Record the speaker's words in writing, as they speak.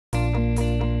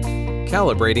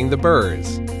Calibrating the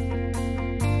burrs.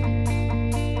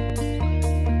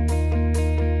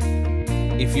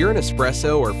 If you're an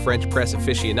espresso or French press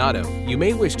aficionado, you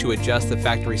may wish to adjust the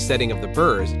factory setting of the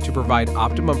burrs to provide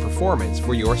optimum performance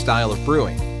for your style of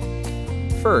brewing.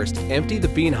 First, empty the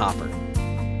bean hopper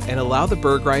and allow the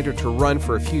burr grinder to run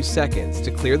for a few seconds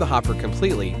to clear the hopper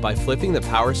completely by flipping the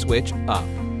power switch up.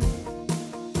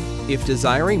 If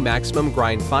desiring maximum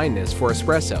grind fineness for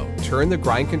espresso, turn the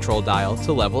grind control dial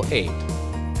to level 8.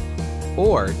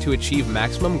 Or, to achieve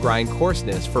maximum grind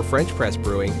coarseness for French press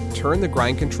brewing, turn the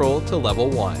grind control to level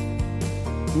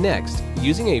 1. Next,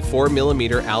 using a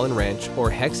 4mm Allen wrench or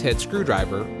hex head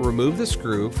screwdriver, remove the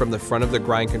screw from the front of the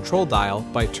grind control dial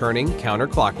by turning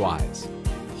counterclockwise.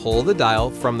 Pull the dial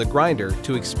from the grinder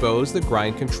to expose the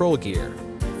grind control gear.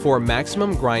 For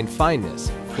maximum grind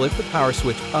fineness, flip the power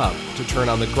switch up to turn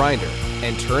on the grinder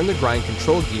and turn the grind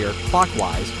control gear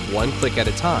clockwise one click at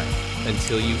a time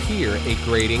until you hear a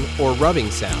grating or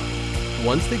rubbing sound.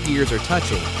 Once the gears are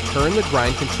touching, turn the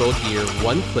grind control gear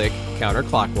one click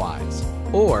counterclockwise.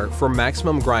 Or, for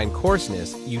maximum grind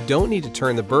coarseness, you don't need to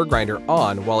turn the burr grinder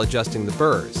on while adjusting the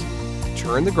burrs.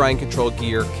 Turn the grind control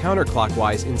gear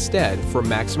counterclockwise instead for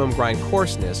maximum grind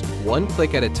coarseness one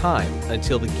click at a time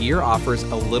until the gear offers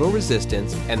a little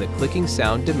resistance and the clicking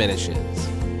sound diminishes.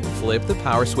 Flip the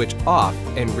power switch off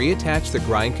and reattach the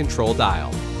grind control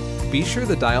dial. Be sure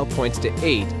the dial points to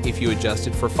 8 if you adjust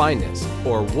it for fineness,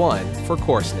 or 1 for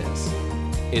coarseness.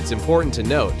 It's important to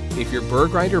note, if your burr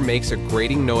grinder makes a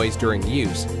grating noise during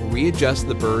use, readjust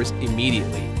the burrs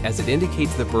immediately, as it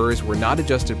indicates the burrs were not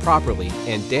adjusted properly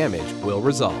and damage will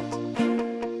result.